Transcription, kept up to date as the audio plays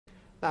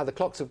Now, the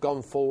clocks have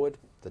gone forward,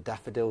 the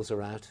daffodils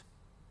are out,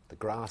 the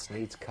grass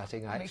needs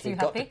cutting. I actually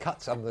got to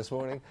cut some this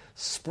morning.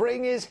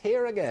 Spring is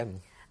here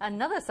again.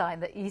 Another sign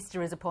that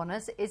Easter is upon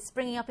us is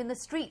springing up in the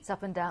streets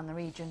up and down the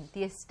region,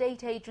 the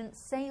estate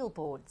agents'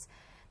 sailboards.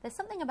 There's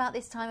something about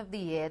this time of the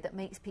year that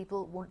makes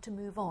people want to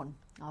move on.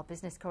 Our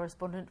business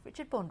correspondent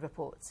Richard Bond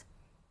reports.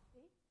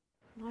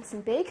 Nice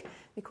and big.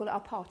 We call it our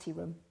party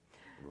room.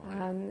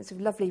 Right. There's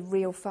lovely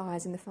real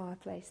fires in the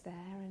fireplace there,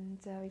 and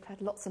we've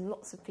had lots and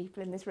lots of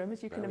people in this room,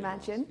 as you can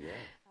imagine. Nice, yeah.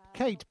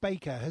 Kate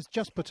Baker has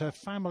just put her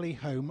family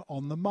home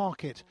on the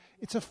market.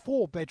 It's a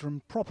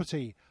 4-bedroom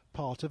property,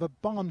 part of a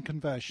barn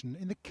conversion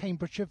in the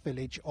Cambridgeshire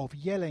village of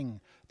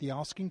Yelling. The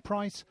asking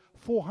price,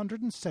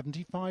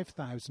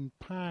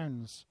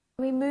 £475,000.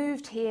 We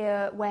moved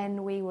here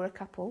when we were a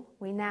couple.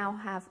 We now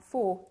have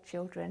 4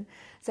 children.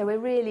 So we're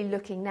really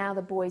looking, now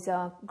the boys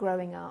are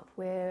growing up,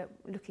 we're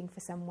looking for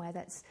somewhere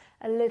that's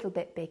a little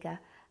bit bigger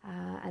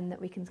and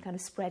that we can kind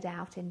of spread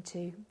out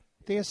into.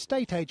 The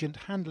estate agent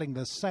handling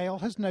the sale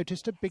has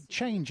noticed a big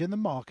change in the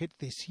market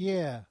this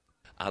year.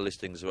 Our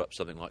listings are up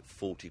something like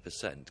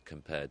 40%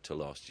 compared to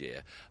last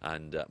year,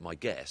 and my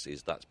guess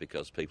is that's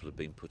because people have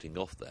been putting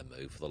off their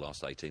move for the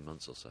last 18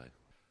 months or so.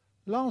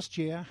 Last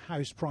year,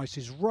 house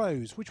prices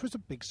rose, which was a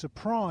big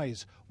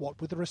surprise.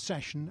 What with the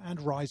recession and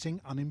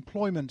rising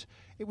unemployment,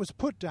 it was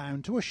put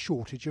down to a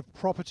shortage of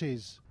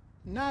properties.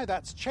 Now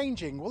that's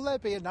changing. Will there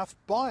be enough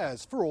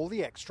buyers for all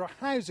the extra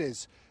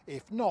houses?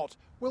 If not,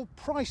 will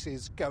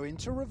prices go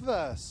into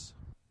reverse?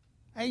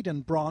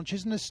 Aidan Branch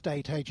is an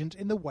estate agent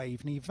in the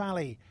Waveney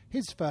Valley.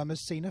 His firm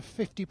has seen a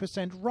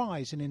 50%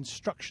 rise in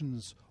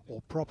instructions or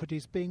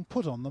properties being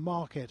put on the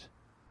market.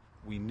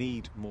 We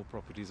need more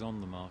properties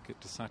on the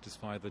market to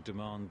satisfy the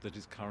demand that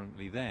is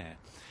currently there.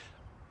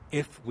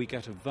 If we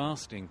get a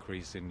vast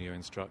increase in new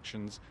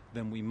instructions,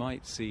 then we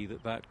might see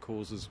that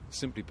causes,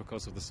 simply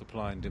because of the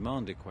supply and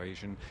demand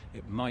equation,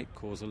 it might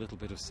cause a little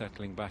bit of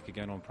settling back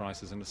again on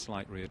prices and a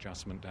slight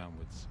readjustment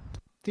downwards.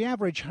 The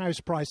average house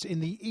price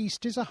in the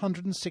east is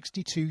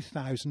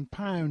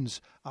 £162,000,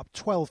 up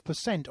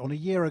 12% on a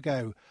year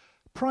ago.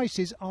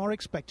 Prices are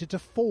expected to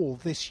fall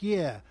this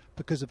year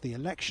because of the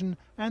election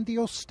and the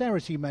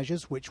austerity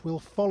measures which will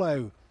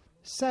follow.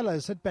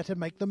 Sellers had better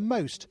make the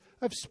most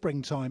of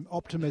springtime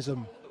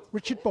optimism.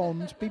 Richard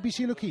Bond,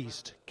 BBC Look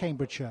East,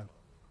 Cambridgeshire.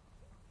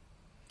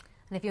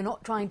 And if you're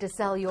not trying to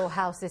sell your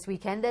house this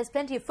weekend, there's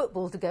plenty of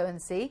football to go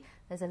and see.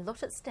 There's a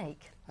lot at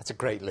stake. That's a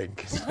great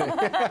link, isn't it?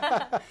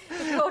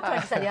 If you're trying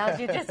to sell your house,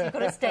 you've got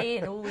to stay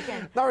in all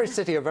weekend. Norwich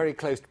City are very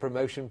close to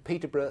promotion.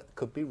 Peterborough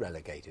could be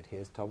relegated.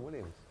 Here's Tom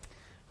Williams.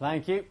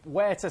 Thank you.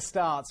 Where to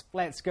start?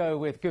 Let's go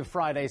with Good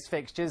Friday's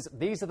fixtures.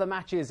 These are the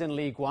matches in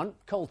League One.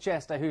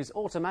 Colchester, whose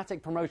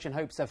automatic promotion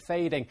hopes are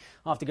fading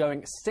after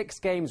going 6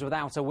 games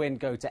without a win,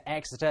 go to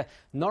Exeter.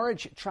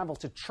 Norwich travel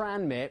to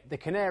Tranmere. The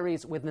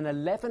Canaries with an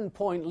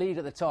 11-point lead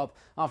at the top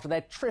after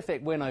their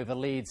terrific win over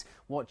Leeds.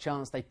 What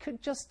chance they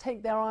could just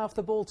take their eye off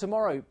the ball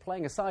tomorrow,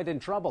 playing a side in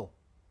trouble?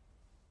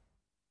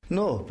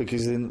 No,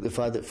 because they've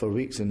had it for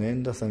weeks in the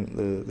end. I think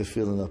the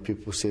feeling of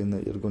people saying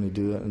that you're going to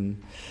do it, and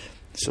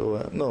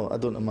so, no, I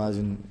don't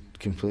imagine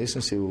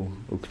complacency will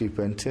creep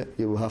into it.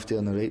 You will have to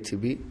earn the right to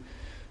beat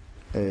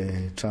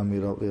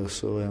Tranmere up there.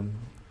 So,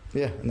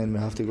 yeah, and then we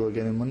have to go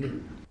again on Monday.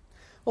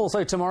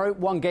 Also tomorrow,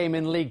 1 game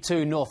in League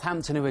Two.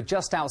 Northampton, who are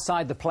just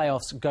outside the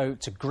playoffs, go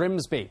to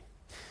Grimsby.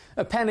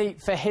 A penny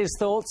for his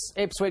thoughts.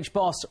 Ipswich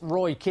boss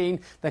Roy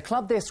Keane. The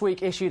club this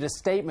week issued a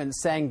statement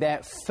saying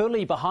they're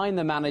fully behind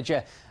the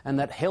manager and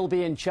that he'll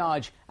be in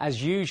charge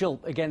as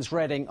usual against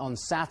Reading on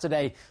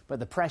Saturday. But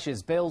the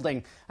pressure's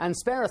building. And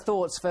spare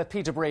thoughts for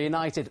Peterborough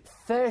United.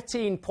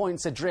 13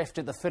 points adrift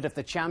at the foot of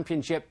the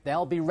Championship.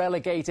 They'll be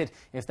relegated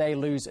if they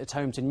lose at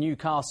home to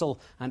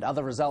Newcastle and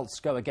other results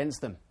go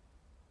against them.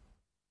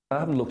 I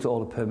haven't looked at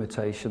all the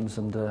permutations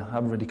and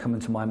haven't really come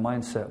into my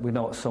mindset. We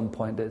know at some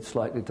point that it's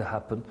likely to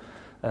happen.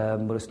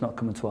 But it's not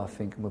coming to our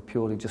thinking. We're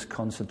purely just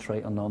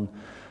concentrating on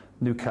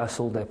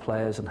Newcastle, their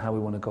players, and how we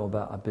want to go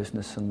about our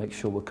business and make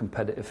sure we're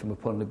competitive and we're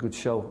putting a good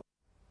show.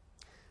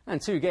 And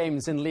 2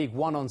 games in League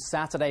One on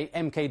Saturday.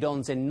 MK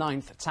Dons in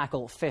 9th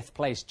tackle 5th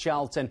place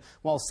Charlton,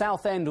 while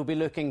Southend will be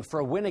looking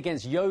for a win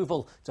against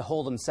Yeovil to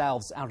haul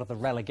themselves out of the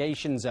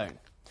relegation zone.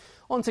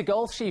 On to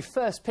golf. She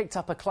first picked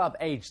up a club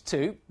aged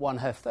 2, won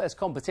her first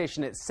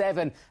competition at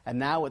 7, and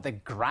now at the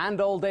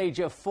grand old age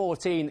of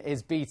 14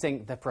 is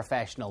beating the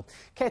professional.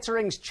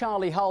 Kettering's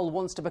Charley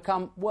wants to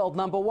become world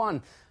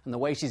 #1, and the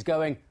way she's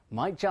going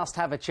might just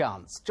have a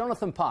chance.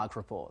 Jonathan Park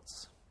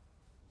reports.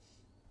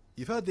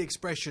 You've heard the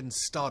expression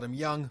stardom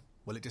young.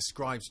 Well, it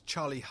describes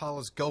Charley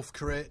Hull's golf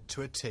career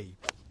to a T.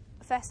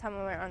 The first time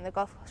I went on the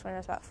golf course when I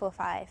was about 4 or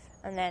 5,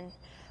 and then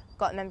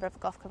got a member of a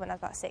golf club when I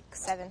was about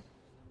 6, 7.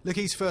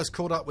 Lookie's first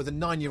caught up with a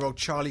 9-year-old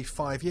Charley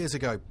 5 years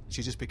ago.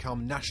 She's just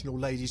become National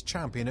Ladies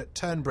Champion at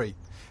Turnberry.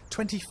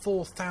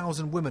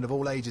 24,000 women of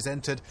all ages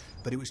entered,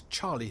 but it was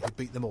Charley who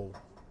beat them all.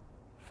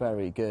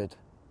 Very good.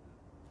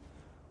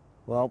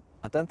 Well,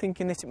 I don't think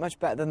you can hit it much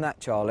better than that,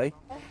 Charley.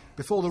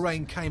 Before the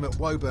rain came at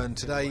Woburn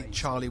today,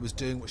 Charley was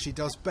doing what she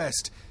does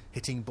best,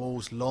 hitting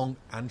balls long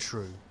and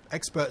true.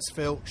 Experts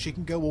feel she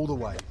can go all the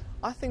way.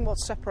 I think what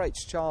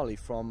separates Charley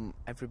from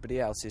everybody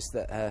else is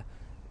that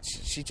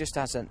she just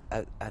has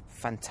a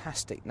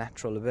fantastic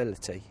natural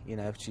ability. You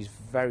know, she's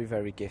very,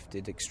 very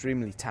gifted,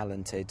 extremely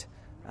talented,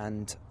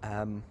 and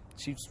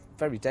she's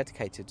very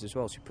dedicated as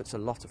well. She puts a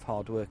lot of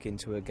hard work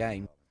into her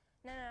game.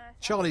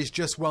 Charley's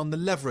just won the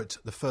Leveret,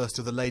 the first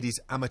of the ladies'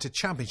 amateur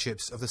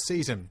championships of the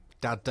season.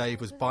 Dad Dave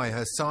was by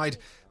her side,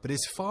 but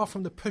is far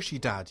from the pushy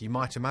dad you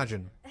might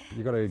imagine.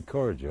 You've got to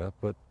encourage her,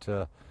 but,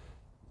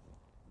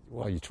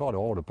 well, you try to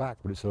hold her back,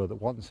 but it's her that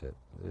wants it.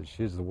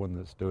 She's the one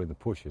that's doing the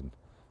pushing.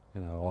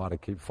 You know, I had to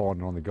keep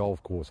finding her on the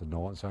golf course at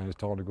night and saying it's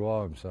time to go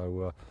home.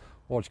 So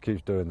while she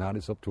keeps doing that,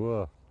 it's up to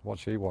her, what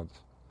she wants.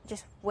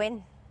 Just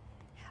win.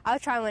 I'll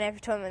try and win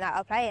every tournament that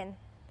I'll play in.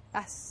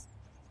 That's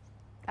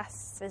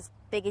as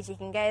big as you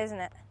can go, isn't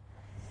it?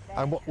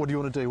 And what do you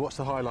want to do? What's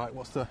the highlight?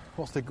 What's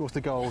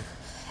the goal?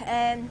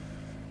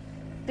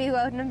 Be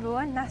world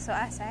 #1, that's what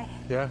I say.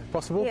 Yeah,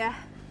 possible? Yeah,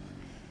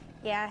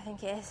 I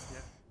think it is. Yeah.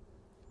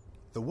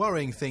 The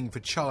worrying thing for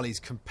Charley's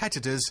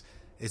competitors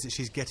is that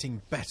she's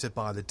getting better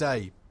by the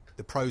day.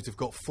 The pros have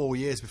got 4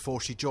 years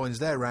before she joins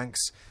their ranks.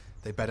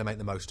 They better make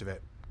the most of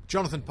it.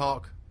 Jonathan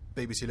Park,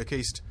 BBC Look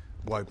East,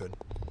 Woburn.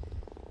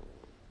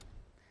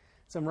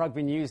 Some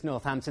rugby news.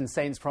 Northampton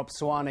Saints prop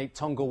Swane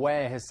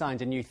Tongawe has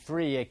signed a new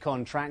 3-year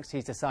contract.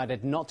 He's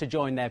decided not to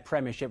join their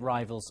Premiership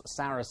rivals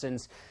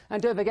Saracens.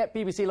 And don't forget,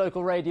 BBC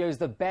Local Radio is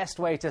the best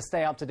way to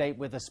stay up to date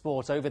with the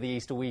sport over the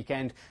Easter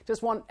weekend.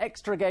 Just one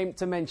extra game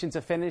to mention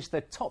to finish.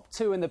 The top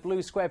two in the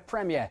Blue Square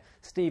Premier,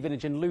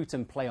 Stevenage and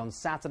Luton, play on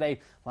Saturday.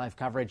 Live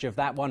coverage of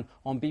that one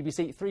on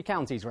BBC Three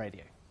Counties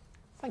Radio.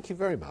 Thank you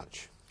very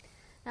much.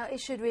 Now,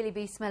 it should really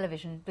be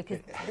smell-o-vision because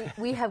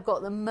we have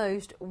got the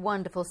most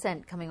wonderful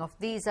scent coming off.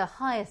 These are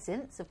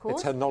hyacinths, of course.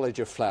 It's her knowledge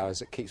of flowers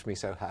that keeps me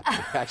so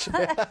happy,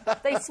 actually.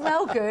 They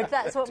smell good,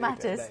 that's what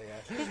matters.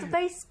 It's a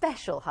very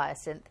special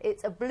hyacinth.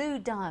 It's a blue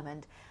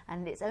diamond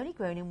and it's only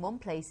grown in one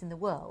place in the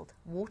world,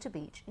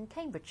 Waterbeach in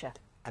Cambridgeshire.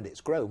 And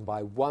it's grown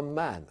by one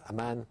man, a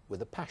man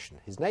with a passion.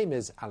 His name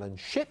is Alan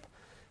Shipp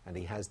and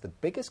he has the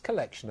biggest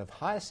collection of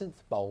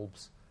hyacinth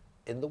bulbs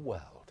in the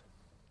world.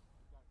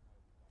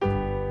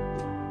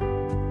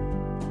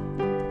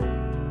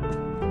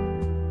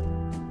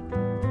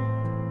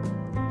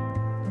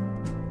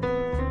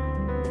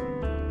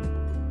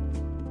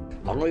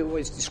 I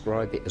always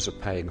describe it as a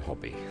paying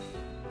hobby,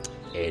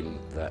 in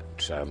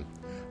that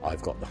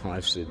I've got the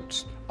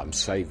hyacinths, I'm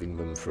saving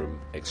them from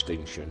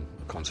extinction,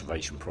 a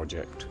conservation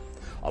project.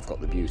 I've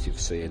got the beauty of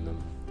seeing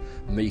them,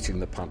 meeting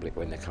the public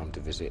when they come to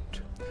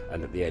visit,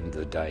 and at the end of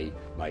the day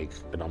make,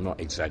 and I'm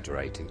not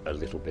exaggerating, a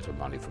little bit of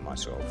money for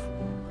myself.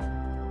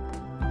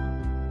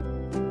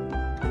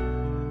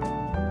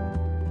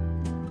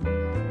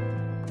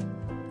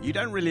 You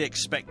don't really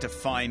expect to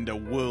find a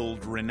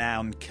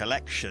world-renowned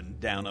collection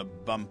down a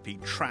bumpy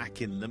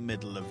track in the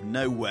middle of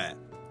nowhere.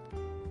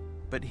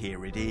 But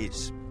here it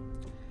is.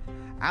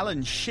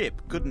 Alan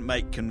Shipp couldn't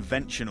make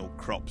conventional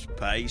crops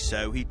pay,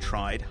 so he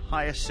tried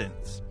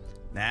hyacinths.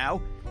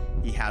 Now,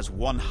 he has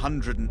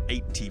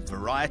 180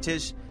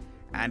 varieties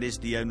and is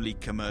the only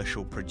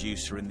commercial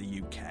producer in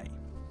the UK.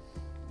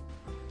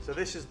 So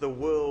this is the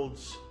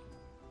world's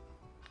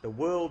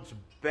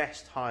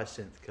best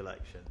hyacinth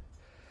collection.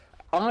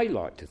 I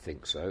like to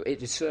think so.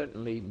 It is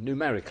certainly,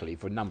 numerically,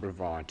 for a number of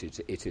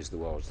varieties, it is the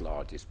world's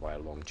largest by a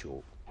long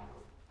chalk.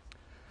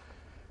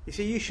 You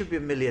see, you should be a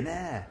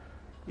millionaire.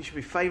 You should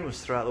be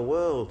famous throughout the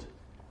world.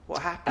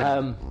 What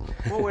happened?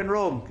 What went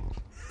wrong?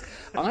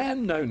 I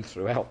am known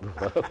throughout the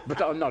world,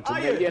 but I'm not a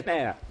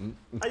millionaire.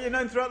 Are you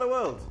known throughout the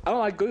world? Oh,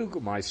 I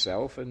Google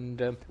myself,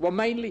 and well,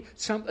 mainly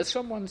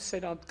someone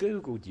said I've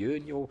Googled you,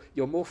 and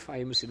you're more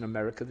famous in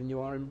America than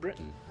you are in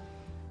Britain.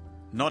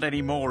 Not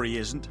anymore, he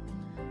isn't.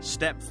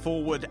 Step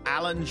forward,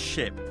 Alan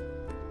Shipp,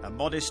 a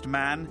modest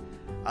man,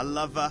 a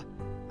lover,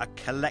 a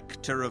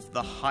collector of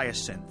the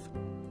hyacinth,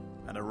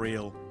 and a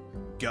real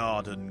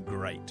garden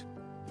great.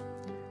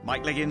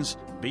 Mike Liggins,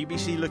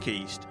 BBC Look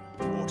East,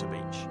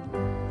 Waterbeach.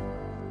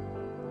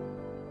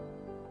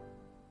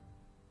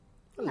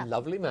 A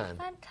lovely man.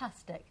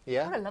 Fantastic.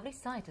 Yeah. What a lovely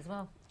sight as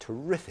well.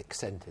 Terrific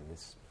scent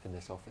in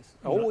this office.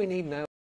 All we need now